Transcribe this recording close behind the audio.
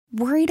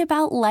Worried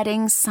about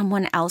letting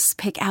someone else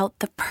pick out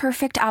the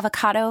perfect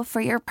avocado for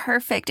your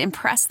perfect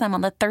impress them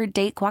on the third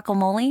date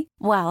guacamole?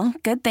 Well,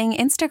 good thing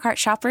Instacart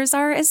shoppers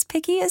are as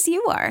picky as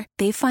you are.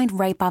 They find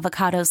ripe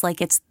avocados like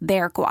it's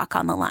their guac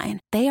on the line.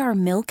 They are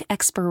milk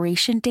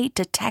expiration date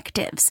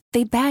detectives.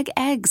 They bag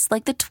eggs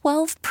like the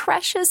 12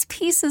 precious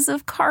pieces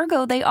of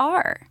cargo they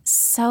are.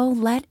 So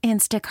let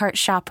Instacart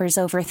shoppers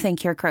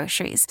overthink your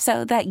groceries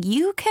so that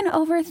you can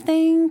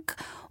overthink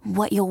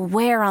what you'll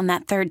wear on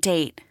that third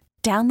date.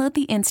 Download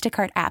the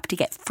Instacart app to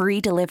get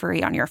free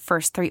delivery on your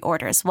first 3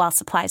 orders while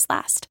supplies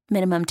last.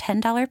 Minimum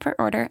 $10 per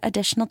order.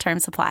 Additional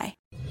terms apply.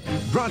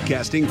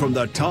 Broadcasting from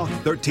the Talk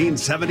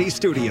 1370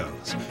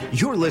 studios,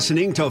 you're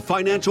listening to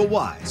Financial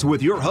Wise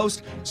with your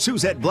host,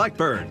 Suzette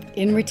Blackburn.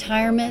 In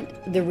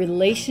retirement, the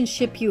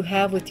relationship you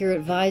have with your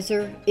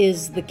advisor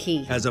is the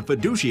key. As a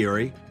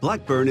fiduciary,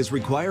 Blackburn is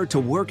required to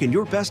work in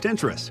your best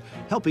interest,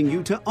 helping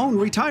you to own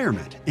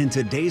retirement in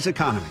today's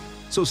economy.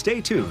 So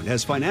stay tuned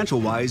as Financial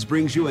Wise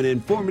brings you an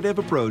informative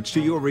approach to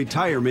your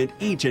retirement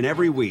each and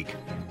every week.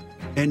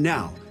 And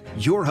now,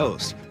 your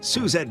host,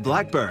 Suzette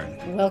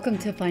Blackburn. Welcome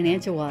to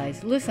Financial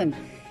Wise. Listen,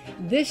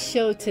 this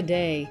show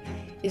today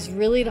is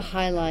really to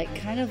highlight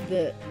kind of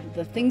the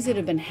things that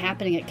have been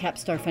happening at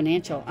Capstar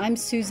Financial. I'm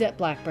Suzette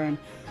Blackburn,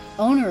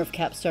 owner of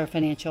Capstar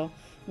Financial.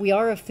 We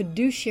are a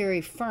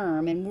fiduciary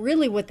firm, and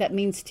really what that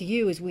means to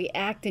you is we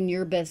act in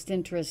your best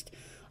interest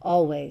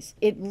always.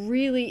 It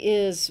really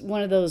is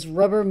one of those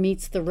rubber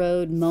meets the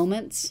road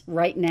moments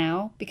right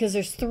now, because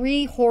there's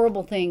 3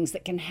 horrible things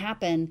that can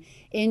happen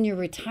in your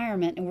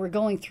retirement, and we're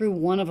going through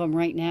one of them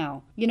right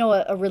now. You know,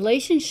 a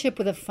relationship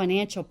with a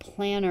financial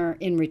planner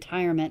in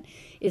retirement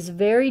is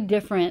very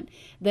different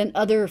than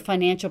other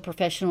financial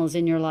professionals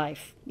in your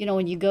life. You know,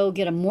 when you go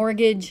get a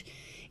mortgage,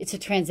 it's a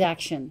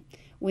transaction.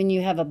 When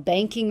you have a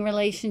banking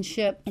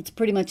relationship, it's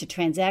pretty much a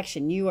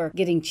transaction. You are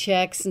getting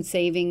checks and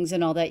savings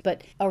and all that.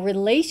 But a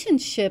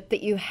relationship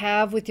that you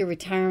have with your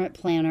retirement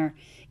planner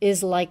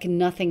is like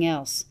nothing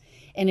else.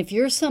 And if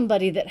you're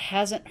somebody that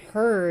hasn't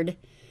heard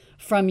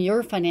from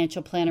your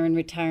financial planner in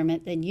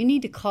retirement, then you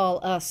need to call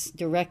us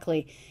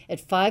directly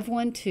at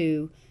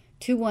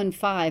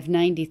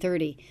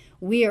 512-215-9030.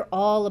 We are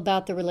all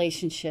about the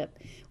relationship.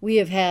 We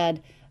have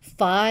had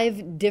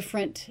 5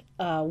 different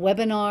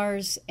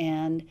webinars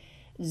and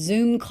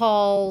Zoom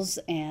calls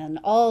and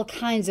all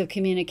kinds of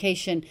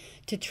communication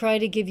to try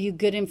to give you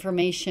good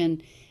information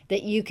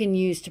that you can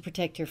use to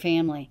protect your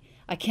family.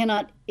 I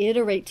cannot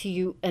iterate to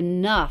you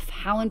enough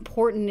how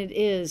important it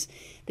is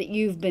that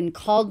you've been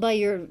called by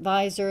your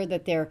advisor,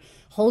 that they're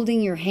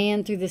holding your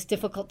hand through this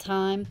difficult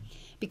time,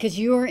 because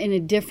you're in a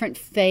different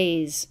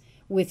phase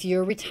with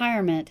your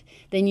retirement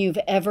than you've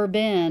ever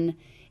been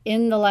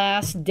in the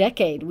last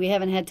decade. We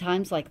haven't had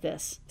times like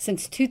this.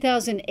 Since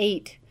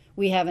 2008,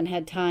 we haven't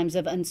had times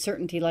of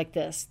uncertainty like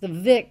this. The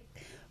VIC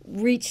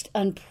reached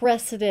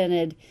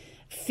unprecedented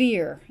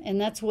fear, and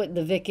that's what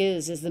the VIC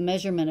is the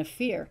measurement of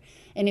fear.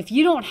 And if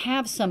you don't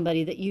have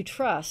somebody that you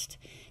trust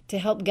to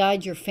help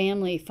guide your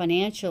family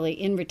financially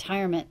in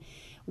retirement,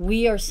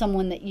 we are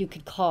someone that you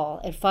could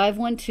call at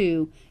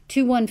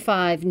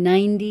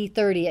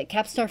 512-215-9030 at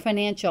Capstar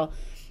Financial.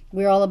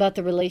 We're all about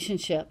the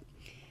relationship.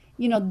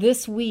 You know,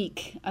 this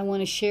week I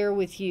want to share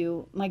with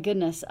you, my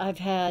goodness, I've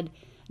had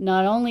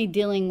not only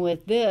dealing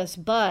with this,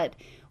 but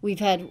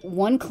we've had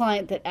one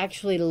client that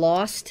actually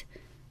lost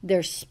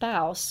their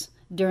spouse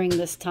during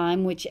this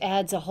time, which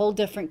adds a whole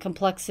different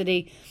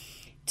complexity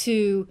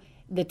to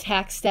the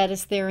tax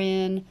status they're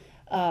in,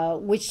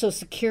 which Social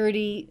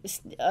Security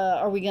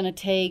are we going to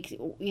take,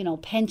 you know,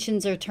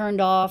 pensions are turned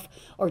off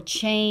or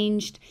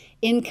changed,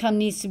 income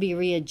needs to be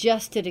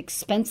readjusted,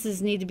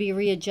 expenses need to be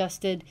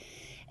readjusted,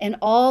 and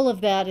all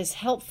of that is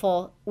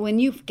helpful when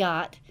you've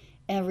got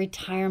a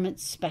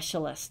retirement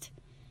specialist.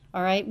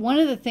 All right. One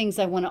of the things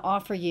I want to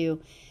offer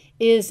you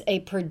is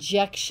a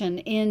projection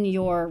in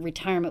your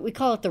retirement. We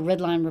call it the red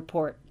line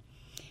report.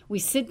 We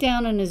sit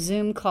down on a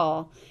Zoom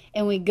call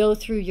and we go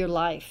through your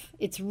life.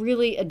 It's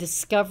really a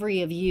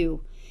discovery of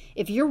you.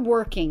 If you're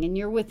working and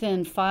you're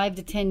within 5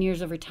 to 10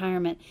 years of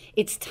retirement,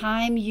 it's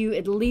time you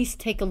at least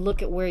take a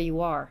look at where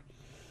you are.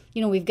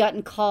 You know, we've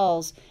gotten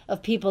calls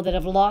of people that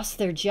have lost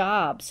their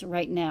jobs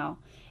right now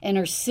and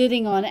are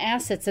sitting on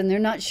assets and they're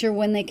not sure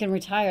when they can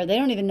retire. They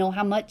don't even know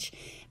how much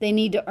they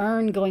need to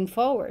earn going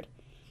forward.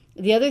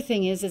 The other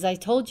thing is, as I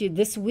told you,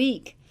 this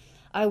week,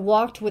 I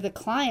walked with a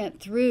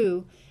client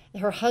through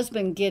her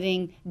husband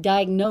getting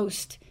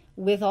diagnosed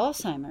with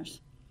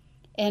Alzheimer's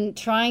and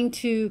trying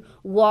to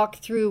walk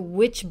through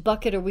which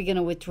bucket are we going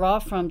to withdraw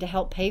from to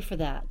help pay for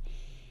that.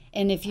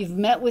 And if you've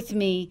met with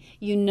me,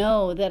 you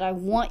know that I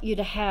want you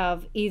to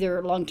have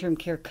either long-term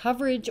care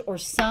coverage or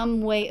some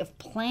way of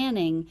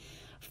planning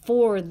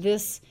for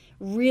this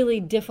really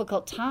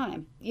difficult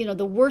time. You know,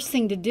 the worst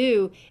thing to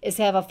do is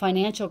have a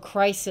financial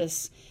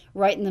crisis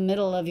right in the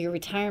middle of your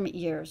retirement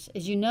years.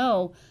 As you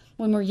know,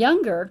 when we're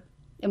younger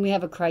and we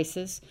have a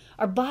crisis,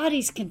 our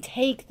bodies can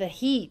take the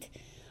heat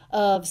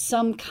of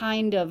some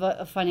kind of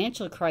a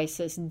financial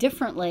crisis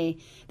differently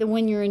than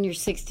when you're in your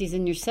 60s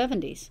and your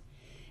 70s.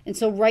 And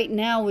so right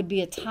now would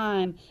be a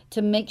time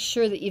to make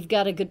sure that you've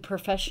got a good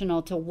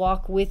professional to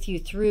walk with you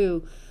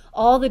through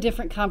all the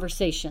different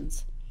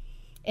conversations.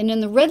 And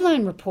in the Red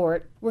Line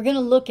Report, we're going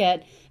to look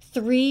at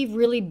 3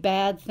 really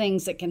bad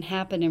things that can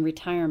happen in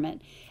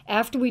retirement.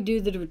 After we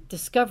do the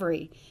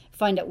discovery,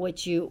 find out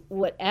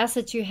what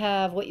assets you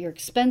have, what your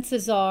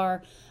expenses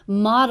are,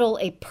 model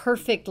a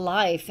perfect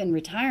life in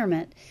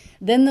retirement,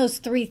 then those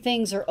 3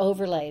 things are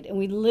overlaid, and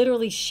we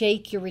literally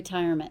shake your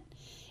retirement.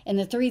 And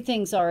the 3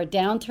 things are a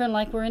downturn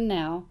like we're in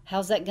now.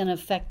 How's that going to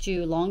affect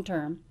you long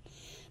term?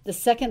 The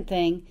second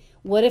thing,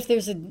 what if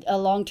there's a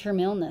long-term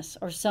illness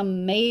or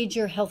some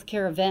major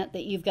healthcare event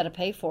that you've got to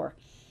pay for?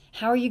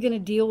 How are you going to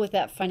deal with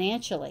that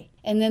financially?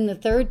 And then the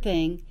third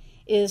thing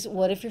is,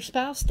 what if your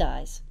spouse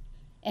dies?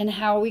 And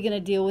how are we going to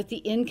deal with the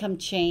income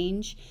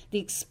change, the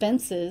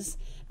expenses,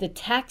 the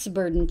tax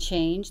burden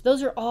change?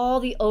 Those are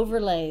all the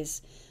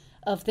overlays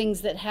of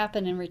things that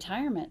happen in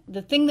retirement.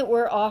 The thing that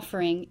we're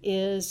offering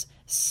is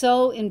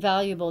so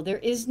invaluable. There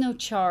is no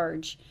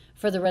charge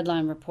for the Red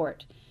Line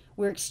Report.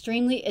 We're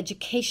extremely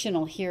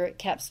educational here at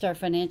Capstar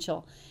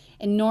Financial.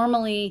 And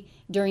normally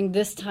during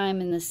this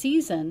time in the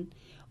season,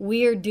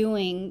 we are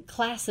doing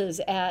classes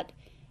at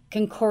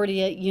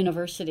Concordia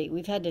University.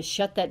 We've had to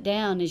shut that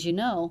down, as you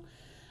know.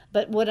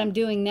 But what I'm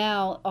doing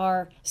now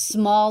are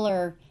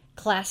smaller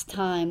class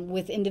time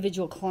with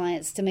individual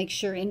clients to make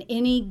sure in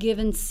any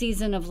given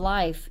season of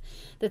life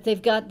that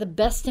they've got the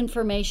best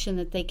information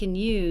that they can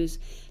use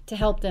to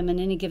help them in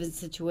any given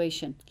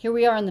situation. Here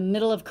we are in the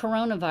middle of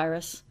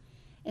coronavirus,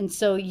 and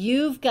so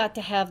you've got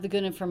to have the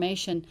good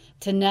information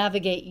to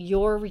navigate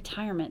your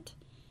retirement.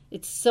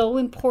 It's so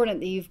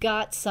important that you've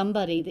got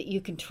somebody that you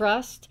can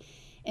trust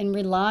and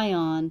rely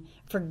on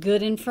for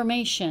good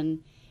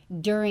information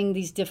during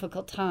these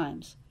difficult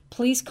times.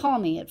 Please call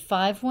me at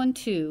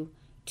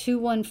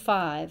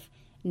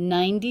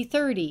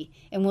 512-215-9030,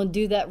 and we'll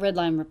do that Red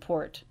Line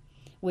Report,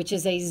 which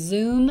is a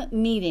Zoom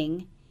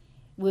meeting.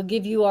 We'll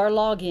give you our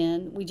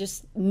login. We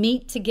just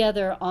meet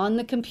together on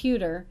the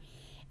computer,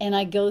 and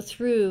I go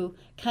through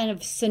kind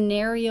of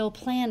scenario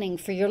planning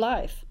for your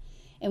life.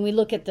 And we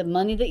look at the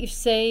money that you've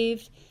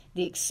saved,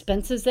 the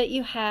expenses that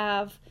you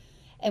have,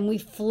 and we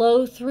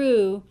flow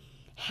through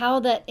how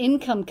that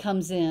income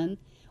comes in,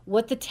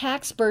 what the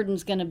tax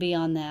burden's going to be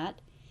on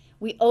that.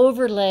 We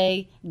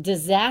overlay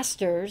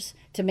disasters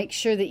to make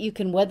sure that you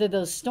can weather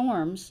those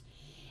storms.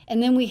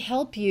 And then we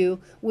help you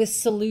with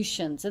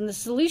solutions. And the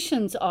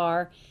solutions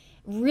are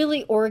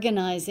really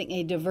organizing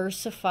a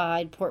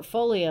diversified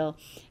portfolio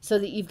so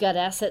that you've got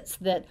assets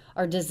that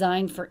are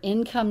designed for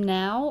income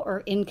now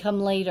or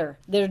income later.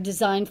 They're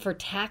designed for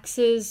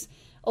taxes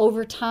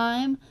over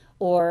time,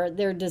 or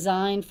they're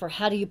designed for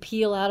how do you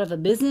peel out of a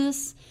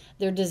business.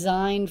 They're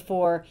designed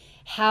for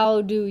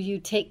how do you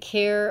take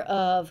care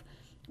of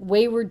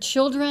wayward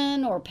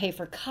children or pay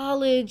for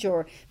college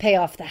or pay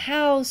off the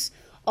house.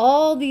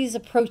 All these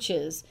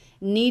approaches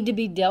need to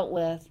be dealt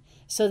with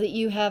so that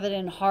you have it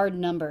in hard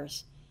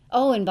numbers.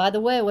 Oh, and by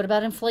the way, what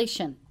about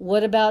inflation?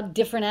 What about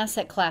different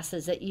asset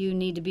classes that you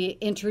need to be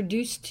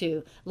introduced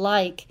to,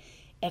 like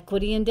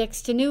equity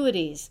indexed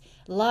annuities,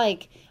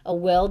 like a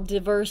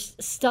well-diverse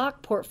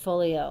stock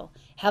portfolio?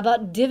 How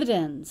about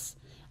dividends?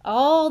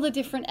 All the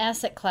different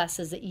asset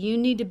classes that you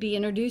need to be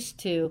introduced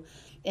to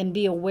and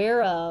be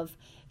aware of,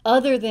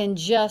 other than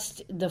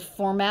just the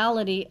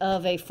formality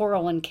of a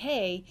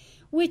 401k,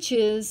 which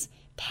is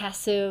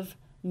passive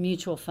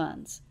mutual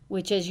funds,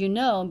 which, as you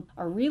know,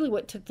 are really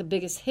what took the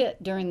biggest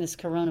hit during this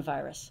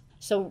coronavirus.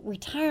 So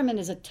retirement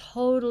is a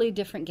totally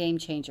different game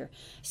changer.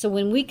 So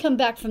when we come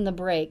back from the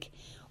break,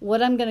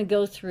 what I'm going to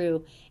go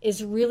through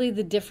is really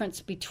the difference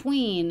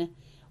between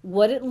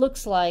what it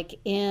looks like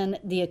in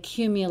the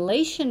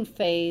accumulation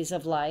phase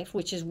of life,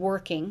 which is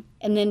working,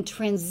 and then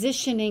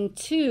transitioning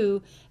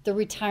to the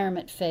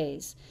retirement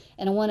phase.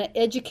 And I want to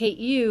educate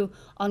you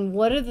on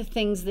what are the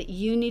things that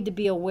you need to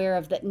be aware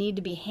of that need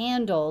to be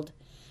handled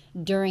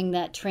during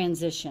that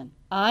transition.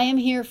 I am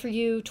here for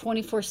you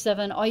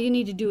 24/7. All you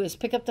need to do is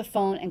pick up the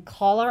phone and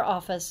call our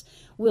office.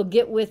 We'll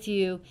get with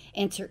you,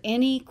 answer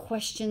any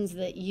questions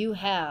that you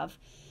have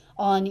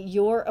on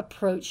your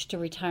approach to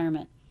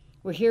retirement.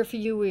 We're here for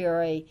you. We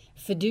are a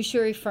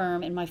fiduciary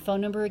firm, and my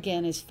phone number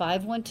again is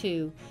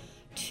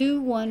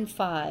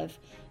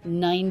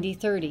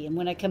 512-215-9030. And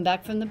when I come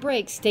back from the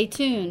break, stay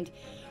tuned.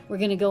 We're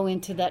going to go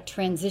into that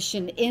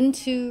transition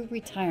into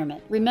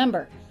retirement.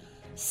 Remember,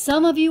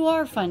 some of you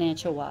are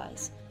financial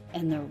wise,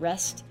 and the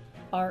rest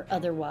are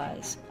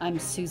otherwise. I'm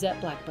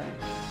Suzette Blackburn.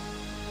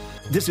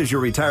 This is your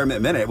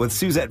Retirement Minute with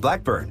Suzette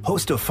Blackburn,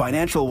 host of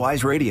Financial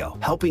Wise Radio,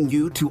 helping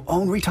you to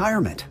own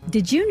retirement.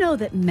 Did you know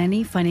that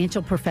many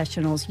financial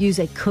professionals use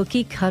a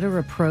cookie-cutter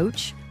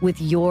approach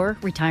with your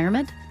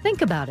retirement?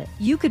 Think about it.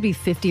 You could be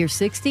 50 or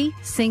 60,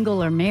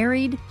 single or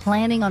married,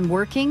 planning on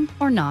working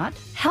or not,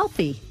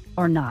 healthy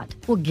or not.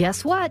 Well,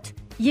 guess what?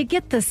 You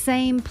get the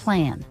same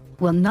plan.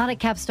 Well, not at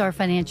Capstar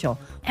Financial.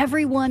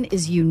 Everyone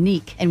is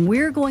unique, and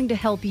we're going to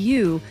help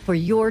you for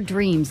your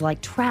dreams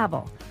like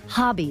travel,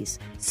 hobbies,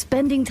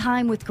 spending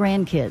time with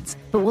grandkids,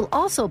 but we'll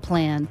also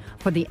plan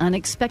for the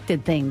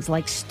unexpected things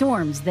like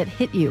storms that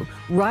hit you,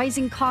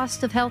 rising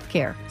costs of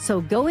healthcare.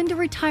 So go into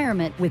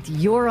retirement with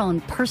your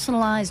own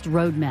personalized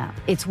roadmap.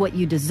 It's what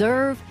you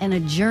deserve and a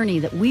journey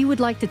that we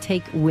would like to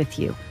take with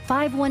you.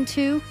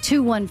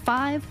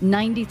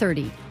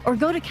 512-215-9030 or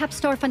go to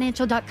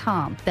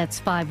capstarfinancial.com.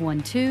 That's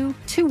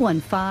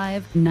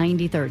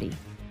 512-215-9030.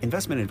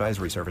 Investment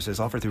advisory services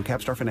offered through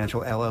Capstar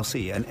Financial,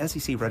 LLC, an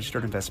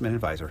SEC-registered investment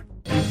advisor.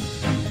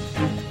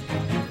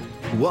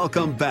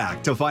 Welcome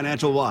back to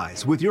Financial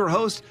Wise with your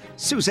host,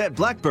 Suzette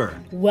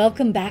Blackburn.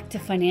 Welcome back to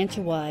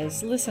Financial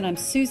Wise. Listen, I'm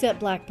Suzette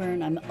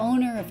Blackburn. I'm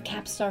owner of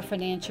Capstar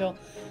Financial.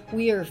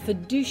 We are a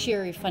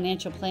fiduciary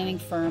financial planning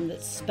firm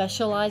that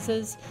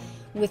specializes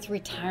with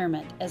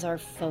retirement as our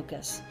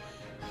focus.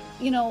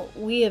 You know,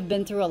 we have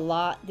been through a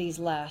lot these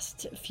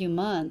last few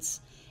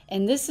months,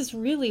 and this is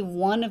really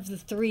one of the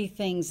three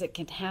things that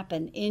can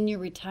happen in your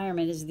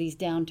retirement is these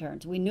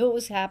downturns. We knew it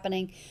was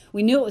happening.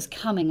 We knew it was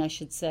coming, I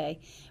should say.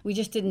 We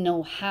just didn't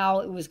know how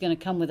it was going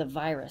to come with a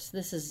virus.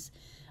 This is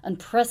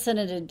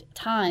unprecedented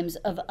times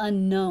of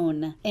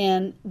unknown.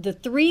 And the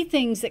three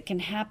things that can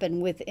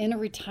happen within a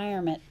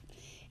retirement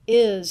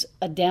is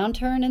a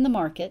downturn in the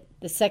market.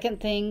 The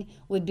second thing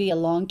would be a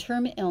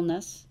long-term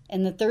illness.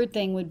 And the third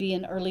thing would be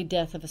an early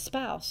death of a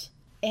spouse.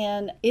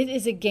 And it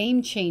is a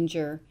game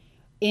changer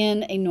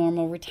in a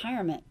normal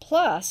retirement.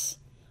 Plus,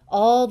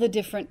 all the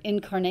different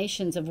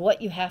incarnations of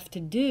what you have to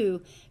do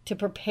to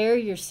prepare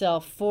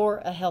yourself for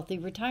a healthy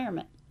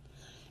retirement.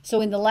 So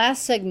in the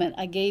last segment,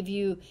 I gave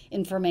you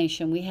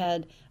information. We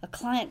had a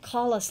client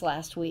call us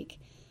last week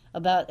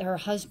about her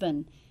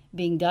husband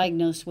being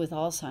diagnosed with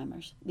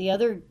Alzheimer's. The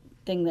other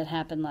thing that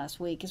happened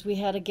last week is we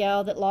had a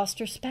gal that lost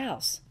her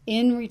spouse.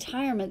 In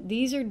retirement,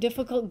 these are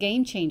difficult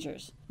game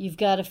changers. You've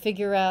got to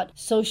figure out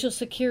Social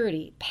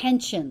Security,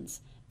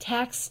 pensions,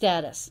 tax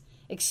status,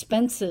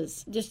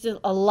 expenses, just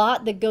a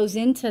lot that goes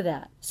into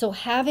that. So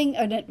having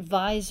an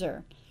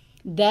advisor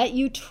that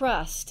you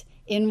trust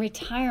in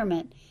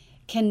retirement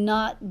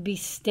cannot be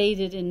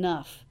stated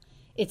enough.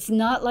 It's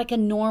not like a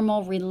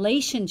normal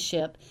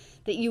relationship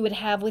that you would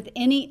have with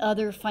any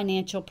other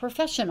financial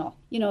professional.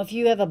 You know, if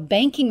you have a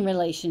banking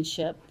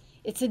relationship,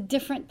 it's a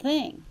different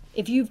thing.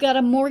 If you've got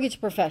a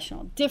mortgage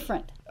professional,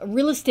 different. A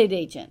real estate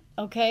agent,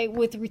 okay?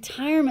 With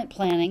retirement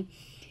planning,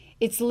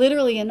 it's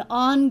literally an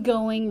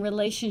ongoing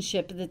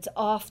relationship that's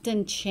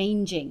often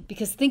changing.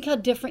 Because think how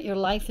different your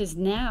life is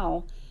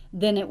now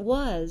than it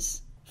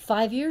was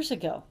 5 years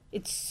ago.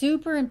 It's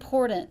super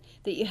important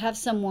that you have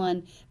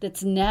someone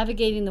that's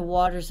navigating the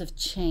waters of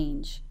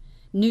change.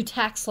 New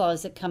tax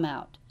laws that come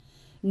out.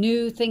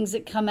 New things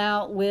that come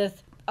out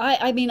with,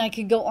 I mean, I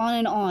could go on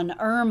and on.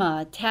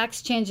 IRMA,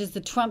 tax changes, the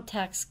Trump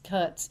tax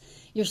cuts,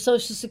 your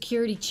Social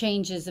Security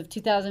changes of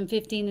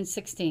 2015 and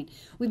 16.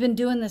 We've been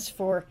doing this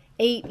for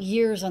 8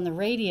 years on the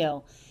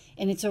radio,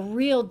 and it's a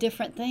real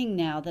different thing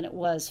now than it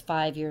was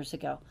 5 years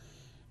ago.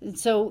 And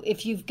so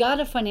if you've got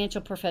a financial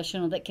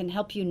professional that can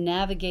help you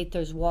navigate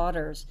those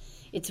waters,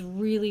 it's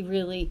really,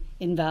 really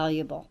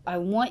invaluable. I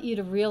want you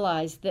to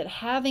realize that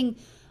having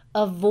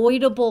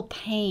avoidable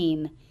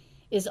pain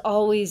is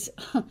always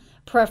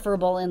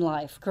preferable in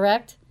life,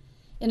 correct?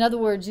 In other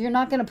words, you're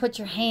not going to put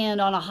your hand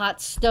on a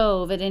hot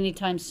stove at any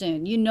time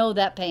soon. You know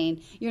that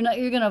pain. You're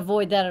going to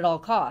avoid that at all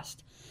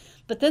cost.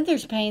 But then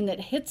there's pain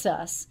that hits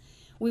us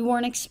we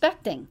weren't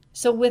expecting.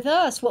 So with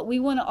us, what we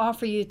want to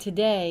offer you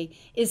today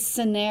is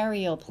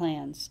scenario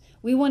plans.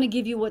 We want to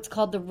give you what's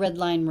called the Red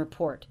Line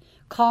Report.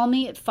 Call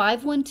me at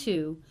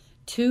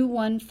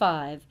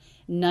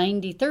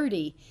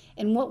 512-215-9030,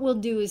 and what we'll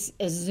do is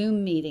a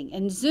Zoom meeting.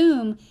 And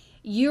Zoom,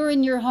 you're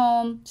in your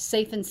home,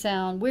 safe and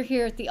sound. We're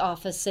here at the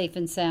office, safe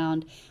and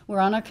sound. We're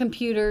on our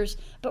computers,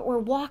 but we're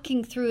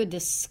walking through a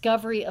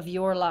discovery of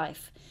your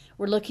life.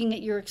 We're looking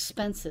at your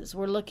expenses.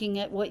 We're looking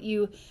at what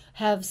you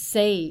have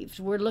saved.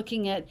 We're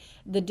looking at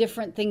the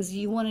different things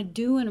you want to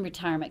do in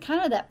retirement,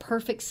 kind of that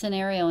perfect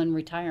scenario in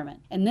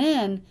retirement. And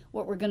then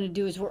what we're going to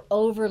do is we're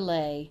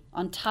overlay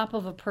on top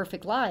of a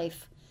perfect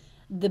life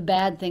the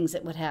bad things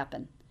that would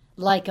happen,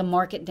 like a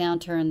market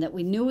downturn that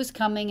we knew was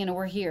coming and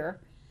we're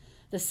here.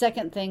 The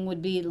second thing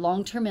would be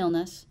long-term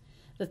illness.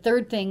 The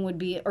third thing would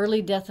be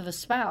early death of a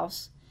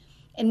spouse.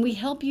 And we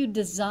help you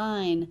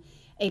design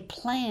a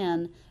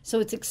plan so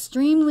it's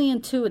extremely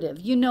intuitive.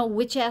 You know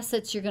which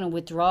assets you're going to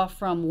withdraw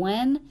from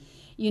when.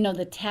 You know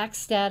the tax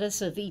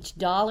status of each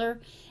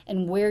dollar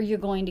and where you're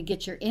going to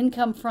get your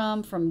income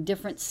from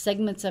different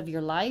segments of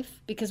your life.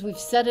 Because we've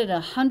said it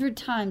 100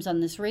 times on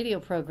this radio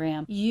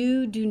program,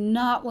 you do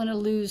not want to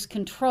lose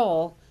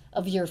control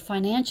of your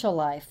financial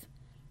life.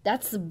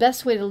 That's the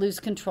best way to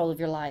lose control of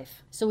your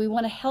life. So we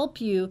want to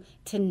help you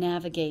to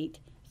navigate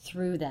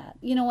through that.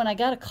 You know, when I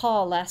got a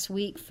call last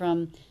week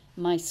from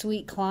my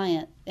sweet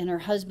client and her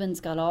husband's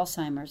got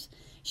Alzheimer's,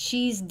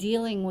 she's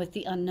dealing with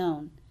the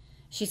unknown.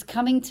 She's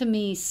coming to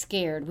me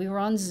scared. We were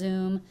on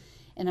Zoom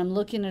and I'm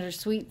looking at her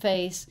sweet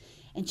face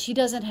and she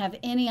doesn't have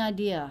any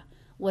idea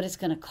what it's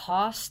going to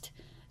cost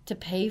to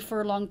pay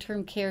for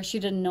long-term care. She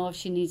doesn't know if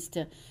she needs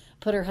to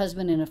put her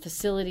husband in a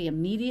facility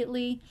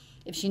immediately,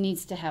 if she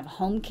needs to have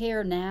home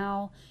care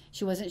now.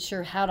 She wasn't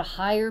sure how to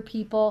hire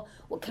people,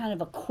 what kind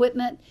of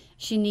equipment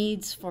she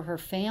needs for her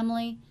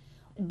family.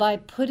 By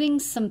putting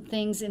some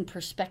things in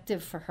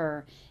perspective for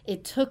her,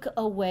 it took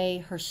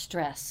away her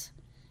stress.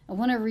 I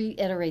want to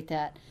reiterate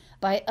that.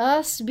 By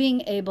us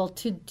being able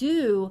to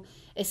do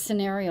a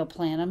scenario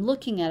plan, I'm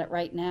looking at it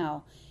right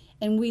now,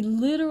 and we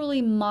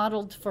literally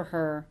modeled for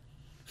her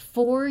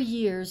 4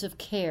 years of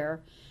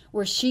care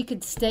where she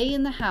could stay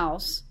in the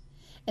house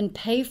and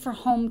pay for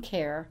home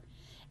care.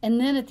 And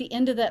then at the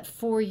end of that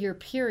 4-year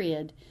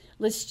period,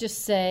 let's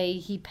just say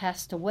he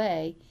passed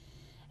away,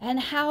 and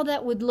how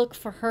that would look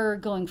for her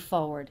going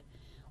forward,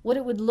 what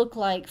it would look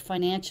like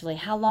financially.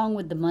 How long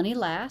would the money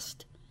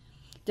last?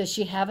 Does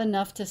she have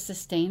enough to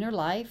sustain her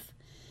life?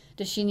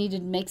 Does she need to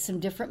make some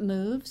different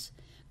moves?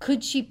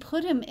 Could she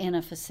put him in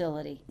a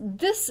facility?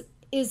 This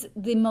is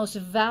the most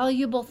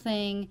valuable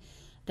thing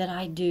that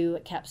I do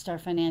at Capstar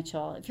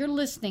Financial. If you're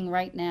listening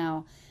right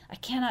now, I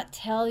cannot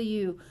tell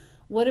you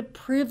what a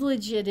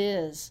privilege it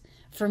is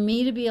for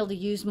me to be able to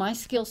use my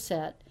skill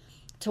set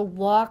to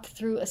walk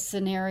through a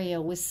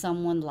scenario with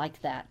someone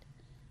like that.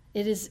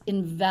 It is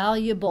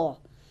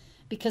invaluable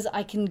because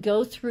I can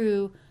go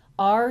through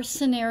our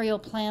scenario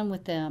plan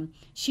with them.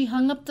 She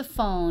hung up the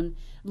phone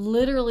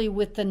literally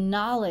with the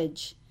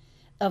knowledge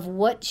of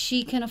what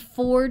she can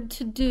afford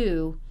to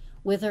do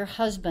with her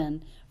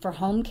husband for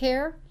home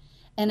care,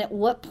 and at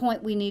what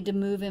point we need to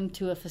move him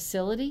to a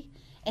facility,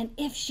 and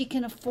if she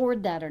can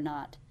afford that or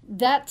not.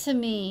 That to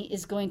me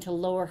is going to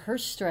lower her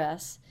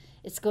stress.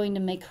 It's going to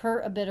make her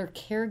a better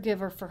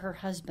caregiver for her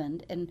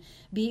husband and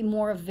be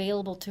more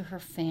available to her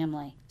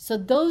family. So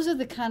those are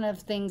the kind of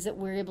things that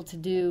we're able to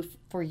do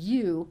for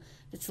you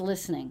that's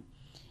listening,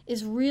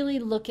 is really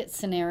look at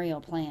scenario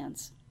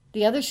plans.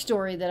 The other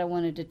story that I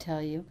wanted to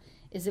tell you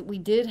is that we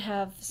did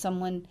have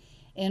someone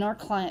in our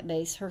client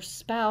base, her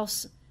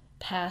spouse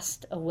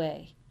passed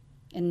away.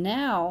 And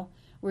now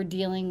we're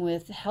dealing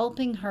with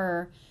helping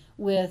her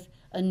with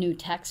a new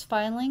tax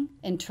filing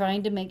and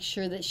trying to make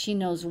sure that she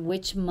knows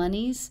which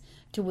monies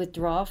to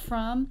withdraw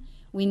from.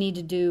 We need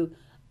to do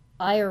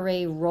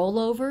IRA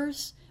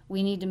rollovers.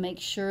 We need to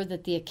make sure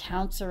that the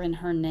accounts are in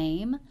her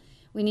name.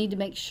 We need to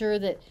make sure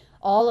that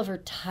all of her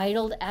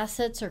titled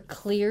assets are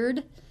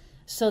cleared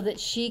so that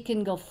she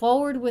can go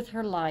forward with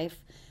her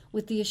life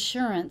with the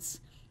assurance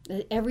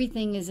that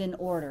everything is in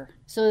order.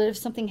 So that if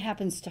something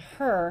happens to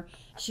her,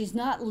 she's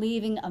not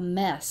leaving a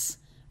mess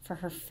for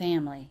her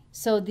family.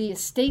 So the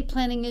estate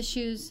planning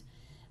issues,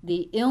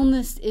 the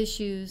illness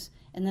issues,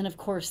 and then of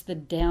course the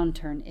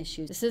downturn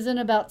issues. This isn't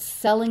about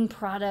selling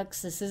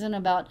products. This isn't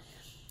about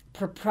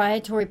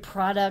proprietary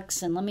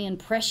products and let me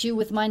impress you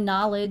with my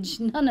knowledge.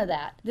 None of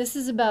that. This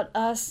is about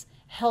us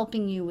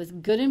helping you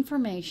with good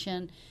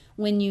information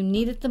when you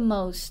need it the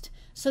most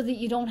so that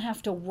you don't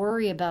have to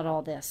worry about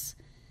all this.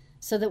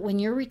 So that when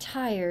you're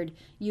retired,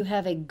 you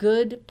have a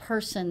good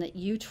person that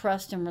you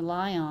trust and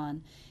rely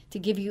on to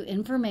give you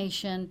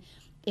information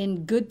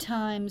in good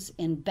times,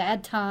 in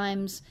bad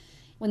times.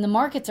 When the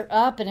markets are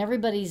up and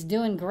everybody's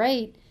doing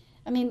great,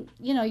 I mean,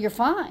 you're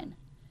fine.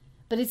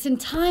 But it's in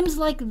times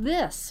like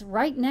this,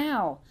 right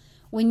now,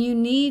 when you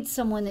need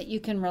someone that you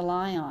can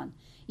rely on.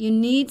 You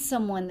need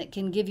someone that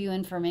can give you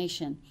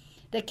information,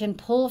 that can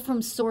pull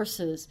from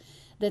sources,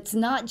 that's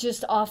not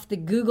just off the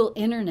Google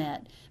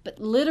internet, but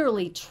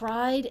literally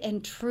tried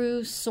and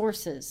true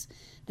sources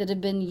that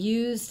have been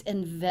used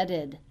and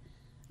vetted.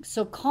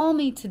 So call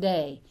me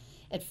today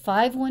at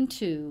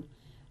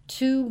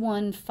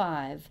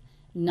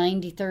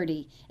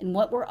 512-215-9030. And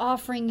what we're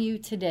offering you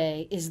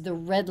today is the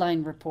Red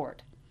Line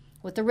Report.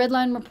 What the Red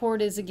Line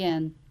Report is,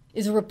 again,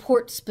 is a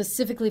report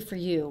specifically for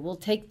you. We'll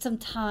take some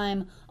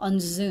time on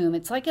Zoom.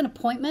 It's like an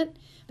appointment,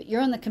 but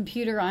you're on the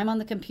computer, I'm on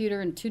the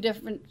computer in two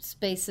different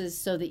spaces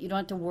so that you don't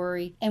have to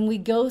worry. And we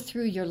go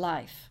through your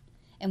life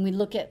and we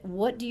look at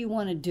what do you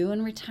want to do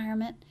in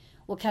retirement?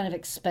 What kind of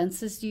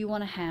expenses do you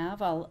want to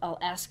have? I'll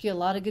ask you a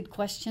lot of good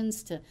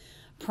questions to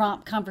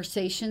prompt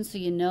conversation so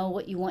you know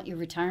what you want your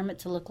retirement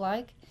to look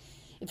like.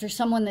 If you're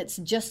someone that's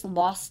just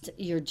lost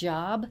your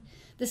job,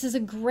 this is a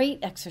great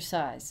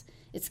exercise.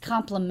 It's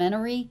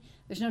complimentary.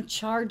 There's no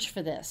charge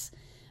for this.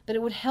 But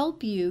it would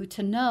help you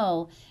to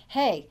know,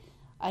 hey,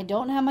 I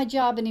don't have my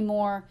job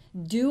anymore.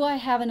 Do I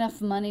have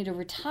enough money to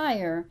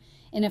retire?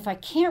 And if I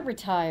can't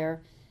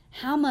retire,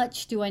 how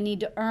much do I need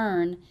to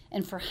earn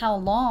and for how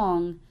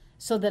long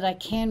so that I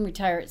can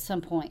retire at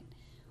some point?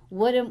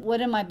 What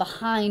am I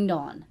behind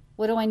on?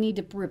 What do I need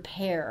to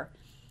repair?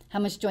 How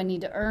much do I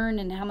need to earn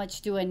and how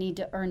much do I need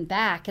to earn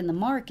back in the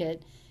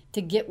market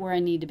to get where I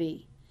need to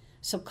be?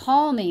 So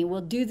call me.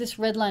 We'll do this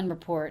Red Line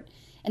Report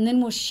and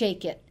then we'll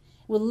shake it.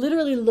 We'll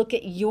literally look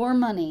at your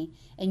money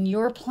and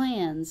your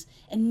plans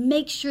and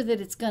make sure that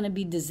it's going to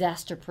be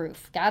disaster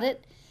proof. Got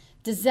it?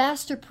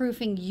 Disaster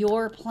proofing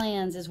your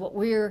plans is what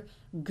we're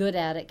good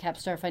at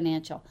Capstar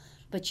Financial.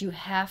 But you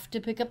have to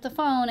pick up the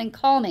phone and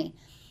call me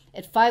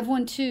at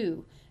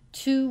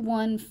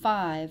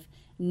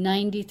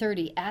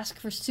 512-215-9030. Ask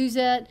for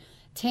Suzette.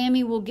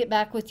 Tammy will get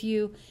back with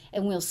you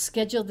and we'll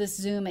schedule this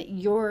Zoom at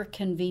your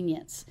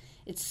convenience.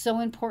 It's so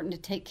important to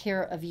take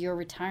care of your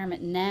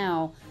retirement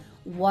now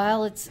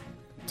while it's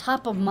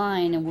top of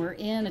mind and we're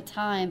in a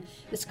time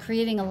that's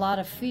creating a lot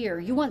of fear.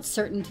 You want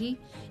certainty.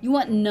 You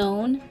want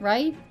known,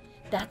 right?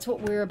 That's what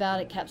we're about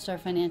at Capstar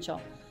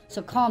Financial.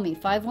 So call me,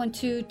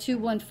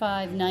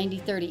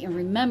 512-215-9030. And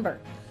remember,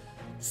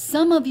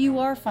 some of you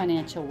are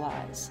financial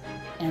wise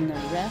and the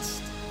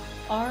rest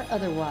are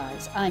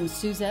otherwise. I'm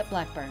Suzette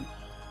Blackburn.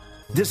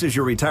 This is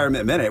your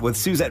Retirement Minute with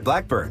Suzette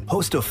Blackburn,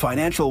 host of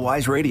Financial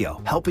Wise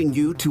Radio, helping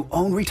you to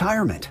own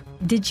retirement.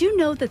 Did you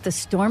know that the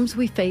storms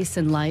we face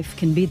in life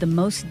can be the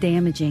most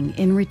damaging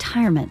in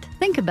retirement?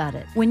 Think about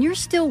it. When you're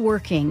still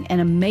working and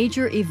a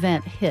major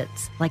event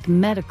hits, like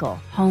medical,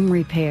 home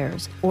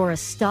repairs, or a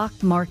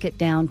stock market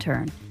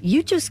downturn,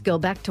 you just go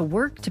back to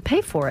work to pay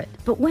for it.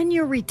 But when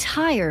you're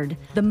retired,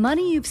 the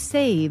money you've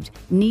saved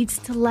needs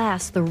to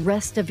last the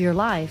rest of your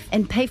life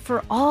and pay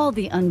for all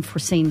the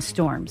unforeseen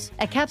storms.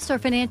 At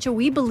Capstar Financial,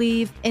 we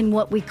believe in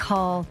what we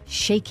call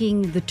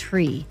shaking the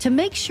tree to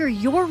make sure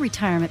your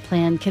retirement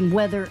plan can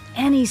weather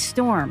any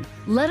storm.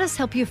 Let us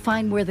help you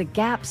find where the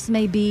gaps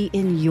may be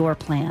in your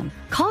plan.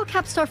 Call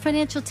Capstar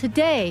Financial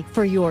today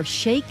for your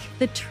Shake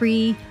the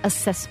Tree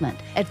assessment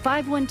at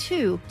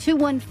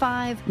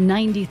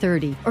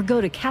 512-215-9030 or go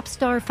to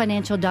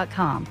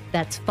capstarfinancial.com.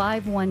 That's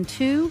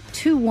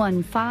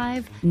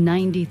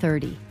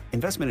 512-215-9030.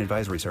 Investment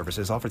advisory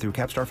services offered through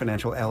Capstar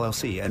Financial,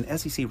 LLC, an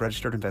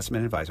SEC-registered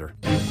investment advisor.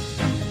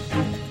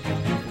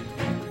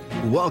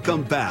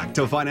 Welcome back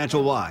to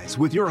Financial Wise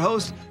with your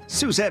host,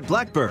 Suzette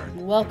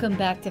Blackburn. Welcome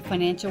back to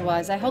Financial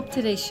Wise. I hope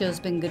today's show's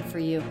been good for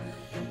you.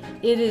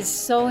 It is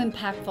so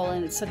impactful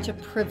and it's such a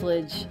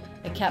privilege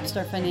at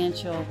Capstar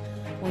Financial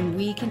when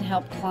we can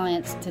help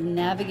clients to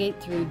navigate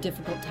through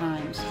difficult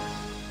times.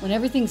 When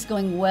everything's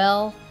going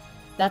well,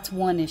 that's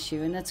one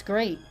issue, and that's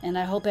great. And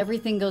I hope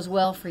everything goes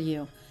well for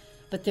you.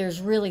 But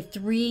there's really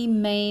three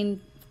main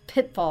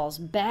pitfalls,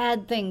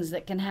 bad things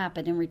that can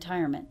happen in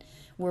retirement.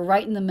 We're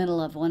right in the middle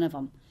of one of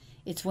them.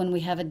 It's when we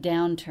have a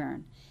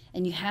downturn.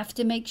 And you have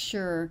to make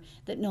sure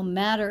that no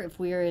matter if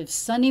we are in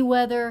sunny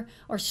weather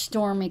or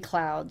stormy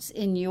clouds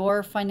in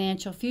your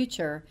financial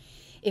future,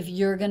 if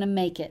you're going to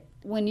make it.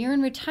 When you're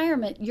in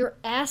retirement, your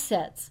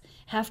assets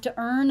have to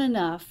earn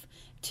enough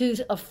to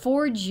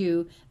afford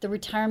you the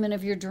retirement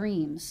of your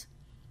dreams.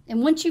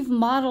 And once you've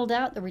modeled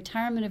out the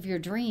retirement of your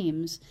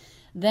dreams,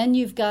 then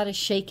you've got to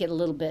shake it a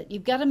little bit.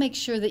 You've got to make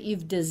sure that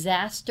you've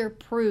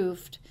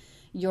disaster-proofed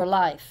your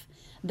life.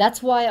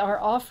 That's why our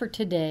offer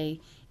today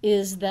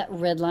is that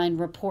Red Line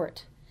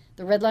Report.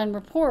 The Red Line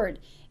Report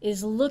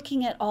is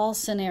looking at all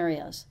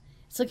scenarios.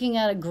 It's looking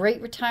at a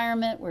great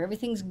retirement where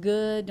everything's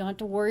good, don't have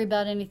to worry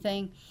about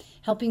anything,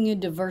 helping you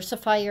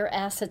diversify your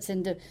assets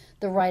into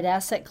the right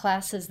asset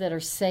classes that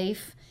are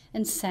safe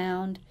and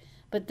sound.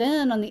 But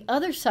then on the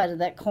other side of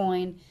that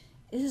coin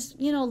is,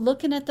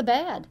 looking at the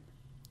bad.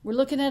 We're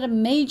looking at a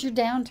major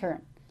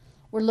downturn.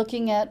 We're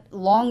looking at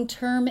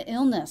long-term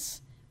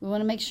illness. We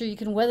want to make sure you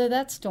can weather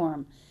that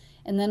storm.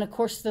 And then, of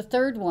course, the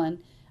third one,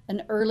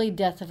 an early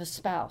death of a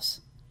spouse.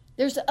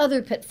 There's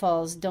other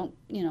pitfalls, don't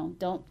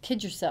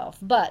kid yourself.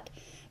 But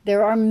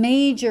there are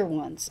major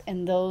ones,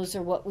 and those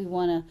are what we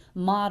want to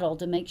model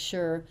to make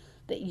sure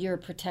that you're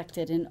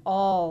protected in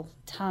all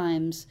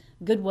times,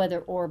 good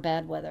weather or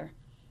bad weather.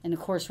 And, of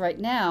course, right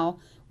now,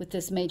 with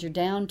this major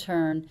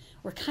downturn,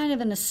 we're kind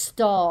of in a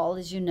stall,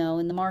 as you know,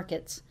 in the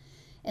markets.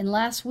 And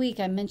last week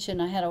I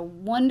mentioned I had a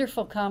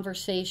wonderful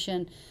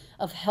conversation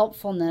of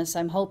helpfulness,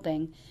 I'm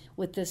hoping,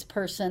 with this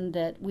person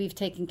that we've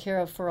taken care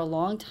of for a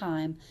long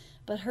time,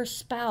 but her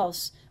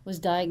spouse was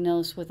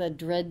diagnosed with a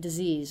dread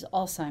disease,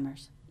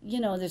 Alzheimer's.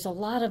 There's a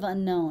lot of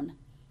unknown.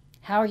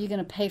 How are you going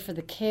to pay for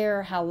the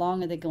care? How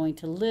long are they going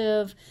to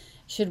live?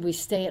 Should we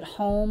stay at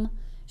home?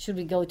 Should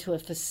we go to a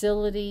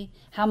facility?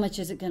 How much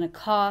is it going to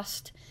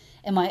cost?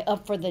 Am I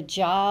up for the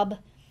job?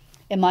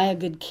 Am I a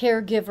good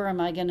caregiver? Am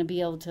I going to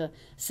be able to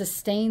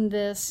sustain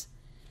this?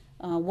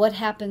 What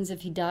happens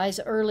if he dies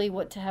early?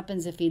 What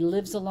happens if he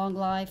lives a long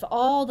life?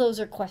 All those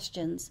are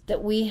questions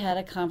that we had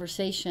a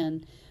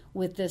conversation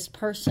with this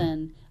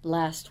person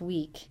last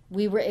week.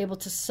 We were able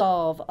to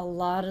solve a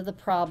lot of the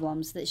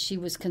problems that she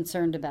was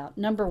concerned about.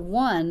 Number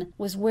one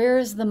was, where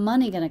is the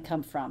money going to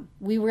come from?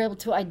 We were able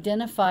to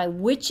identify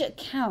which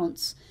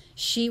accounts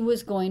she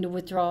was going to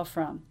withdraw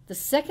from. The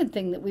second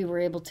thing that we were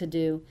able to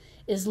do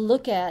is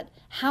look at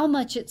how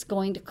much it's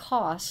going to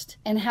cost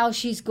and how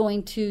she's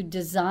going to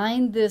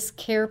design this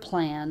care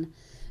plan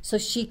so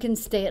she can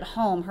stay at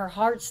home. Her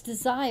heart's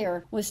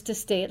desire was to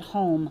stay at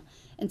home.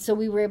 And so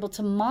we were able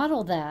to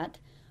model that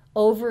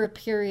over a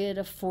period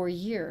of 4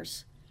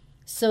 years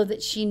so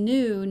that she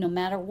knew no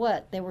matter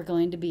what, they were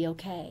going to be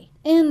okay.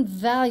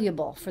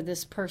 Invaluable for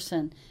this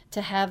person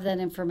to have that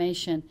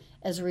information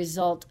as a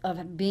result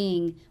of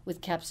being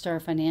with Capstar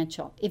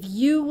Financial. If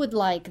you would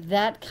like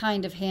that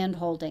kind of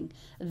hand-holding,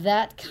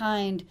 that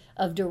kind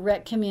of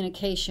direct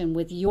communication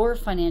with your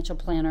financial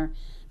planner,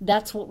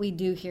 that's what we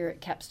do here at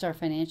Capstar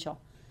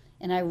Financial.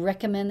 And I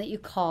recommend that you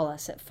call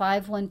us at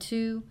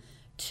 512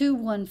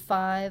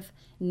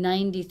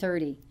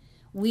 215-9030.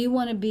 We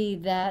want to be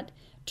that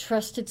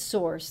trusted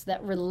source,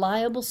 that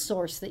reliable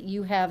source that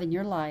you have in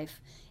your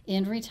life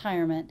in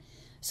retirement,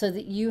 so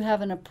that you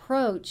have an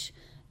approach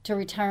to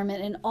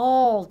retirement in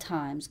all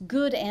times,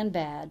 good and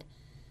bad.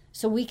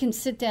 So we can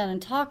sit down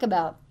and talk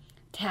about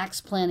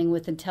tax planning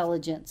with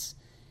intelligence.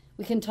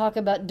 We can talk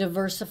about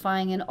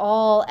diversifying in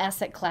all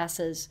asset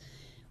classes.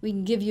 We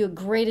can give you a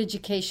great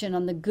education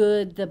on the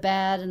good, the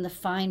bad, and the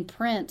fine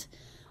print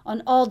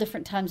on all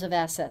different types of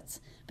assets.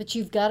 But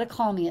you've got to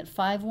call me at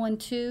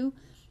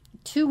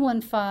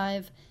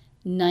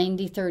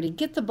 512-215-9030.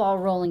 Get the ball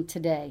rolling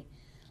today.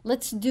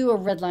 Let's do a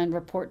Redline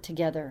report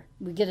together.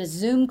 We get a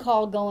Zoom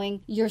call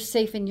going. You're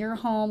safe in your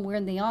home. We're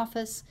in the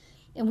office.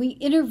 And we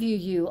interview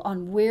you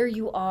on where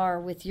you are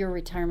with your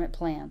retirement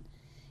plan.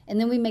 And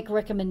then we make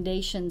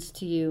recommendations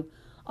to you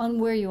on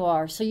where you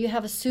are so you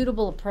have a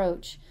suitable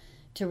approach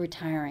to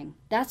retiring.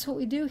 That's what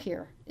we do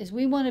here, is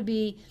we want to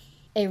be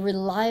a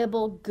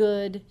reliable,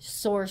 good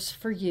source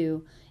for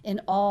you in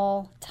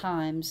all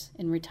times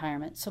in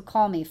retirement. So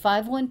call me,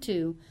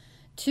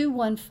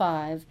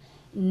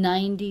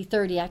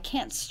 512-215-9030. I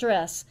can't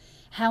stress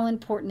how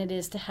important it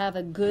is to have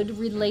a good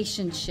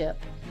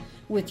relationship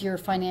with your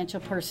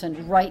financial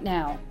person right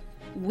now.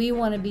 We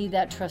want to be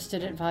that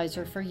trusted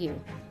advisor for you.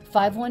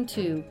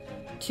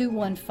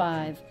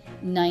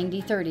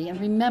 512-215-9030.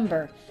 And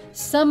remember,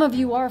 some of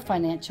you are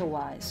financial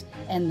wise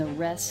and the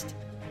rest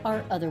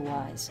are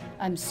otherwise.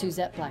 I'm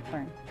Suzette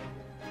Blackburn.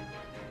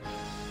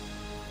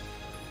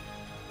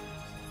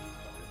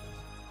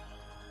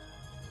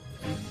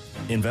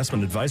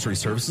 Investment advisory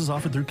services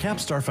offered through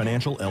Capstar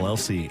Financial,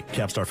 LLC.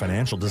 Capstar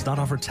Financial does not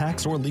offer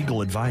tax or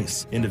legal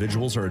advice.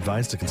 Individuals are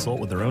advised to consult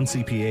with their own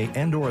CPA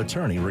and or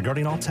attorney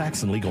regarding all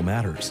tax and legal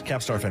matters.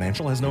 Capstar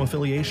Financial has no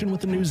affiliation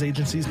with the news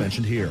agencies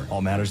mentioned here.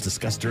 All matters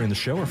discussed during the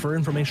show are for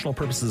informational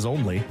purposes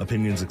only.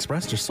 Opinions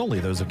expressed are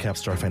solely those of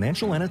Capstar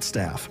Financial and its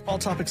staff. All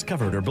topics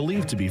covered are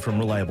believed to be from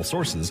reliable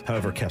sources.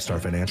 However, Capstar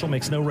Financial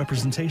makes no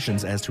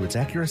representations as to its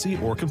accuracy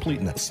or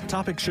completeness.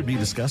 Topics should be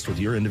discussed with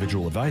your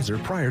individual advisor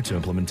prior to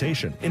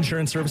implementation.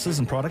 Insurance services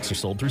and products are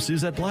sold through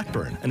Suzette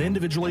Blackburn, an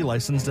individually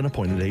licensed and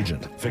appointed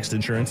agent. Fixed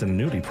insurance and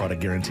annuity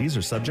product guarantees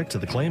are subject to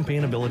the claim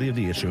paying ability of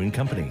the issuing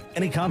company.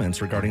 Any comments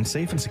regarding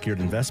safe and secured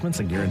investments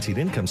and guaranteed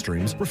income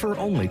streams refer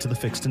only to the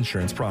fixed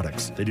insurance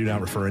products. They do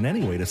not refer in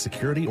any way to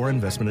security or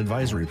investment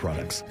advisory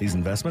products. These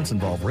investments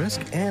involve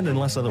risk and,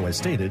 unless otherwise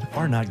stated,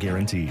 are not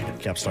guaranteed.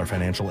 Capstar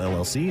Financial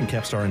LLC and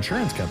Capstar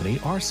Insurance Company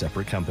are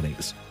separate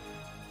companies.